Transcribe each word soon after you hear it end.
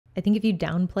I think if you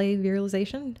downplay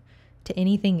virilization to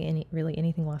anything, really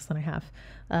anything less than I have,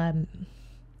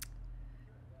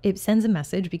 it sends a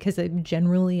message, because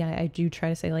generally I do try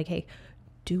to say like, hey,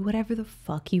 do whatever the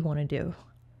fuck you want to do.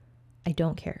 I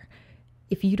don't care.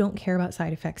 If you don't care about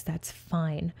side effects, that's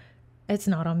fine. It's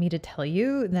not on me to tell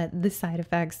you that the side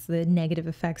effects, the negative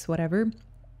effects, whatever,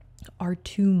 are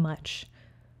too much.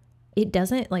 It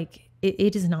doesn't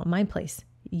it is not my place.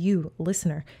 You,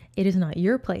 listener, it is not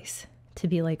your place to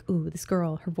be like, ooh, this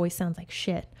girl, her voice sounds like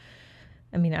shit.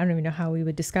 I mean, I don't even know how we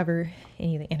would discover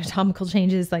any of the anatomical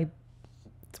changes. Like,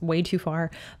 it's way too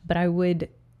far. But I would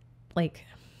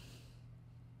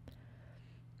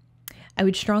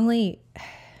strongly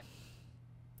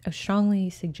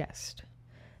suggest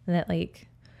that like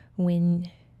when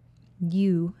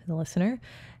you, the listener,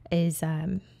 is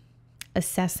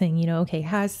assessing, you know, okay,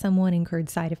 has someone incurred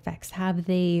side effects? Have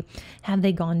they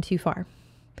gone too far?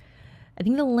 I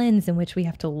think the lens in which we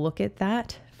have to look at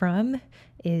that from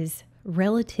is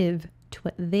relative to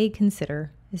what they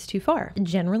consider is too far.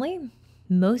 Generally,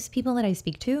 most people that I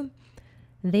speak to,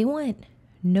 they want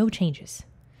no changes.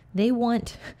 They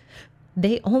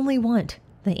only want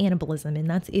the anabolism. And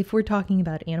that's if we're talking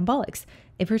about anabolics.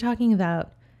 If we're talking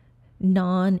about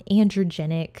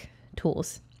non-androgenic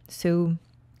tools, so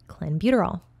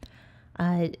clenbuterol,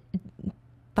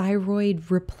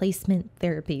 thyroid replacement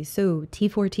therapy, so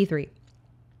T4, T3,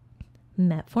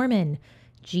 metformin,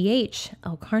 GH,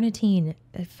 L-carnitine,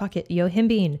 fuck it,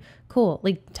 yohimbine, cool,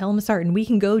 like telmisartan. We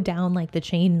can go down like the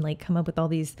chain and like come up with all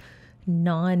these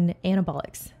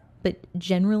non-anabolics. But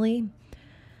generally,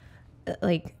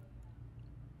 like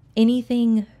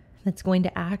anything that's going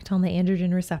to act on the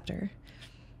androgen receptor,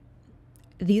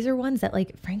 these are ones that,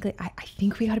 like, frankly, I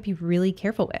think we got to be really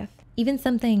careful with. Even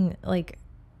something like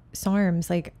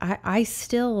SARMs, like I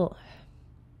still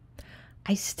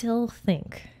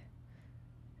think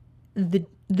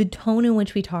the tone in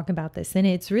which we talk about this, and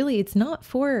it's not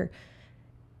for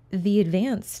the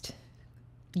advanced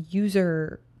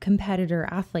user, competitor,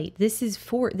 athlete.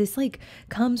 This like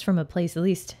comes from a place, at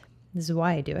least this is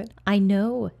why I do it. I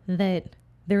know that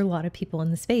there are a lot of people in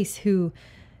the space who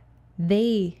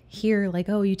they hear like,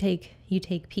 oh, you take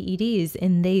PEDs,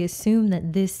 and they assume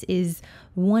that this is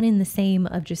one in the same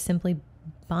of just simply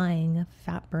buying a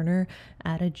fat burner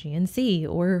at a GNC,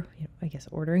 or, you know, I guess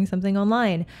ordering something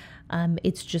online.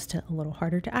 It's just a little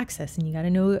harder to access, and you got to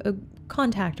know a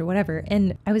contact or whatever.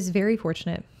 And I was very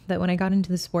fortunate that when I got into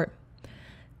the sport,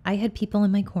 I had people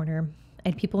in my corner, I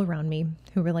had people around me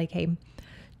who were like, hey,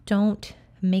 don't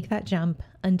make that jump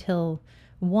until,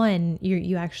 one,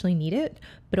 you actually need it,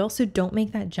 but also don't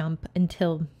make that jump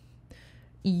until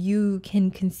you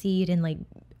can concede and like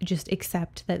just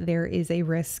accept that there is a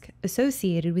risk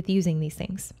associated with using these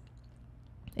things.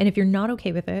 And if you're not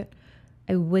okay with it,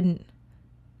 I wouldn't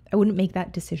make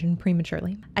that decision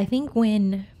prematurely. I think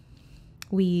when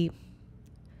we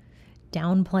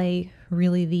downplay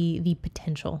really the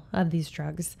potential of these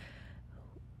drugs,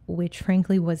 which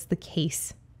frankly was the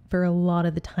case for a lot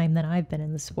of the time that I've been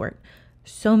in the sport.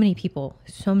 So many people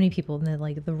in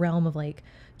the realm of like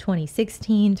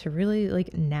 2016 to really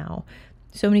like now.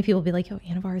 So many people be like, oh,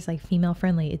 Anavar is like female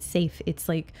friendly. It's safe. It's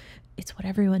like, it's what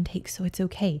everyone takes. So it's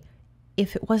okay.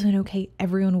 If it wasn't okay,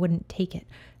 everyone wouldn't take it.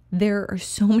 There are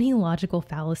so many logical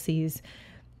fallacies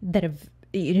that have,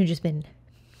 you know, just been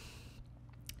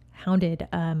hounded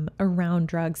around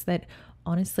drugs that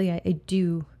honestly, I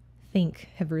do think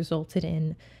have resulted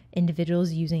in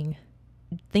individuals using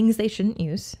things they shouldn't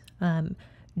use,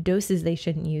 doses they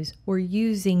shouldn't use, or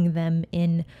using them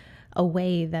in a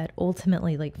way that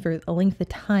ultimately, like for a length of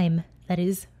time, that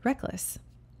is reckless.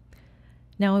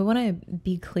 Now, I want to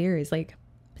be clear, is like,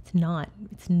 it's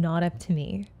not up to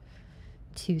me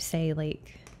to say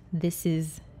like, this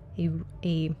is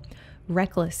a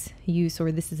reckless use,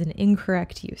 or this is an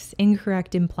incorrect use.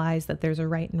 Incorrect implies that there's a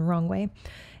right and wrong way.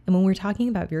 And when we're talking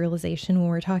about virilization, when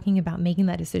we're talking about making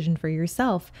that decision for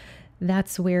yourself,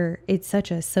 that's where it's such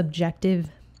a subjective,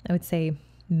 I would say,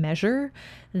 measure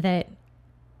that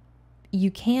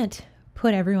you can't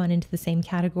put everyone into the same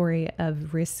category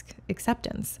of risk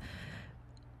acceptance.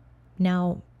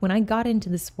 Now, when I got into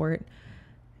the sport,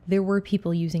 there were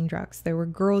people using drugs. There were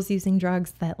girls using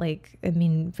drugs that, like, I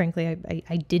mean, frankly,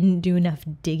 I didn't do enough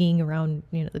digging around,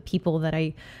 you know, the people that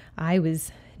I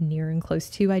was near and close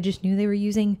to. I just knew they were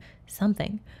using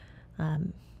something.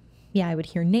 Yeah, I would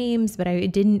hear names, but I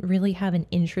didn't really have an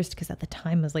interest, because at the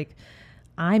time I was like,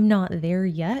 I'm not there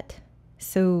yet.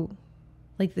 So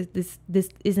like this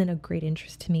isn't a great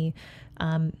interest to me.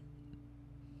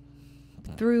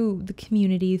 Through the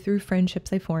community, through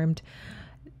friendships I formed,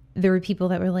 there were people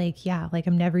that were like, yeah, like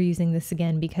I'm never using this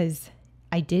again because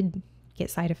I did get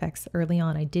side effects early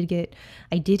on. I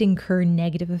did incur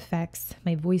negative effects.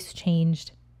 My voice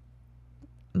changed.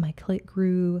 My clit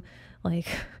grew. Like,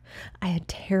 I had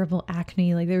terrible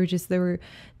acne. Like,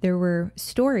 there were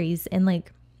stories, and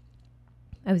like,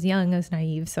 I was young, I was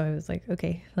naive. So I was like,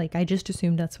 okay, like I just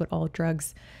assumed that's what all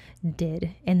drugs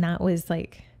did. And that was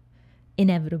like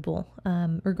inevitable,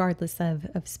 regardless of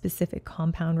specific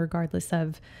compound, regardless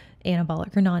of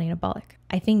anabolic or non-anabolic.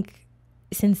 I think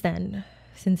since then,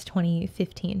 since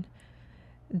 2015,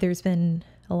 there's been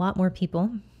a lot more people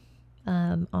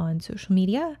on social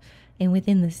media and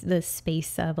within the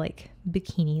space of like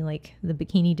bikini, like the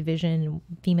bikini division,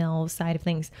 female side of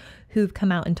things, who've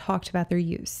come out and talked about their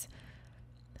use.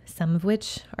 Some of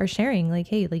which are sharing like,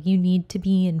 hey, like you need to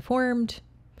be informed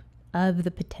of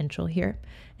the potential here.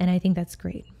 And I think that's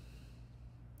great.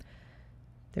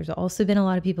 There's also been a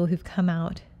lot of people who've come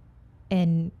out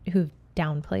and who've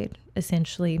downplayed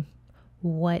essentially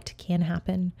what can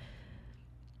happen.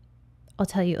 I'll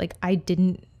tell you, like, I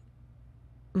didn't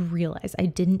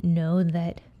know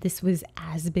that this was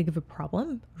as big of a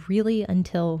problem really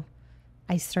until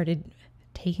I started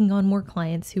taking on more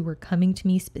clients who were coming to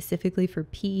me specifically for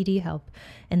PED help.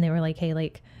 And they were like, hey,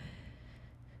 like,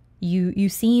 you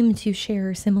seem to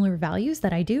share similar values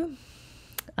that I do.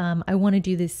 I want to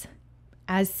do this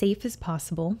as safe as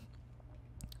possible.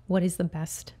 What is the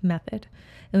best method?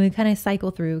 And we kind of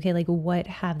cycle through, okay, like what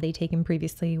have they taken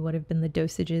previously? What have been the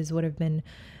dosages? What have been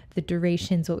the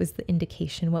durations? What was the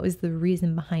indication? What was the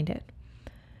reason behind it?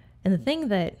 And the thing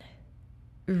that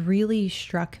really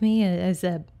struck me as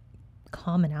a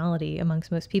commonality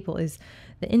amongst most people is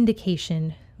the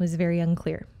indication was very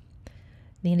unclear.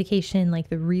 The indication, like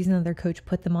the reason that their coach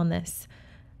put them on this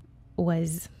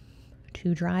was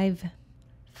to drive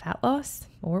fat loss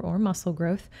or muscle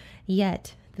growth,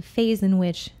 yet the phase in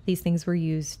which these things were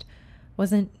used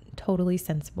wasn't totally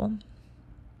sensible.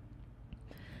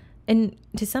 And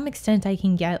to some extent I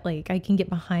can get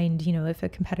behind, if a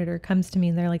competitor comes to me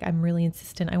and they're like, I'm really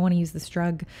insistent, I want to use this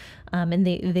drug, and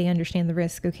they understand the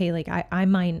risk. Okay, like I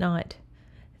might not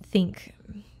think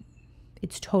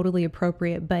it's totally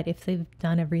appropriate, but if they've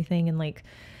done everything and like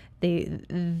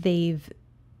they've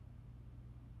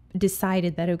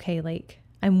decided that, okay, like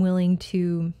I'm willing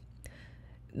to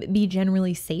be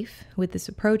generally safe with this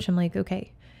approach, I'm like,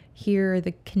 okay, here are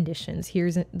the conditions,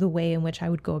 here's the way in which I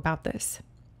would go about this.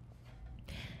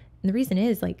 And the reason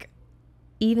is like,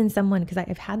 even someone, because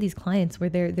I've had these clients where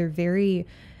they're very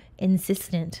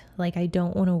insistent, like I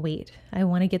don't want to wait, I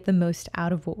want to get the most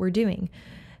out of what we're doing.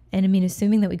 And I mean,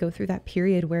 assuming that we go through that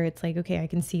period where it's like, okay, I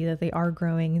can see that they are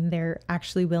growing and they're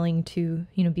actually willing to,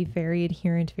 be very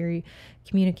adherent, very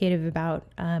communicative about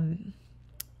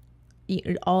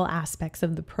all aspects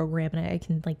of the program. And I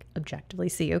can like objectively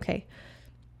see, okay,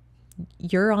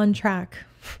 you're on track.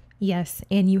 Yes.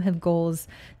 And you have goals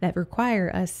that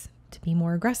require us to be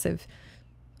more aggressive.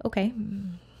 Okay.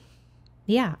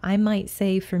 Yeah. I might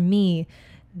say for me,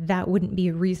 that wouldn't be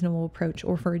a reasonable approach,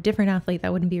 or for a different athlete,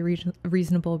 that wouldn't be a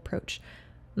reasonable approach.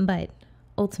 But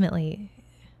ultimately,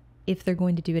 if they're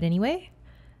going to do it anyway,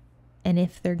 and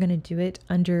if they're going to do it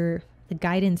under the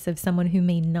guidance of someone who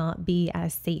may not be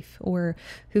as safe, or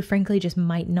who frankly just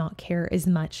might not care as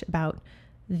much about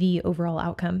the overall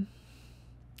outcome,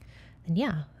 then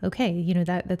yeah, okay,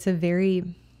 that's a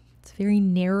very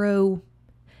narrow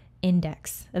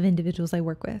index of individuals I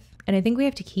work with. And I think we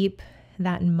have to keep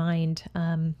that in mind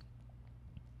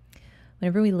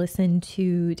whenever we listen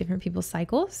to different people's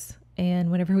cycles, and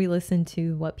whenever we listen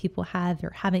to what people have or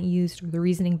haven't used, or the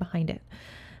reasoning behind it.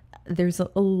 There's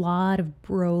a lot of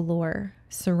bro lore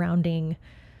surrounding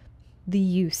the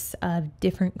use of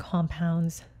different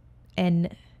compounds,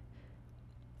 and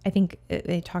I think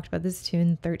I talked about this too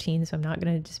in 13, so I'm not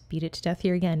going to just beat it to death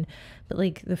here again, but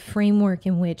like the framework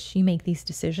in which you make these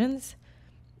decisions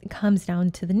comes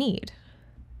down to the need.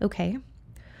 Okay,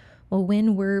 well,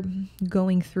 when we're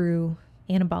going through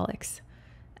anabolics,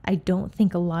 I don't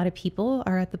think a lot of people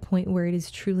are at the point where it is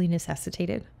truly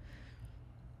necessitated.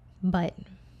 But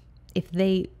if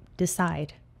they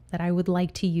decide that I would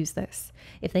like to use this,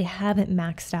 if they haven't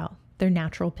maxed out their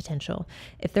natural potential,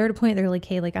 if they're at a point they're like,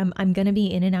 hey, like I'm going to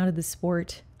be in and out of the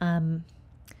sport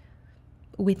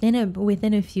within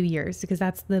a few years, because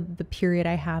that's the period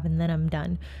I have, and then I'm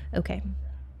done. Okay.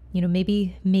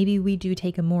 Maybe we do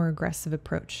take a more aggressive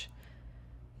approach.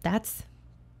 That's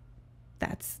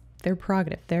their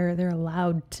prerogative. They're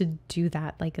allowed to do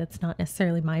that. Like, that's not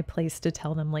necessarily my place to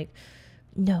tell them, like,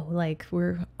 no, like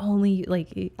we're only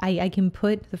like, I can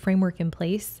put the framework in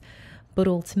place, but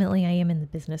ultimately I am in the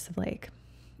business of like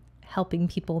helping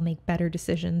people make better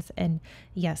decisions. And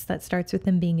yes, that starts with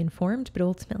them being informed, but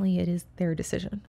ultimately it is their decision.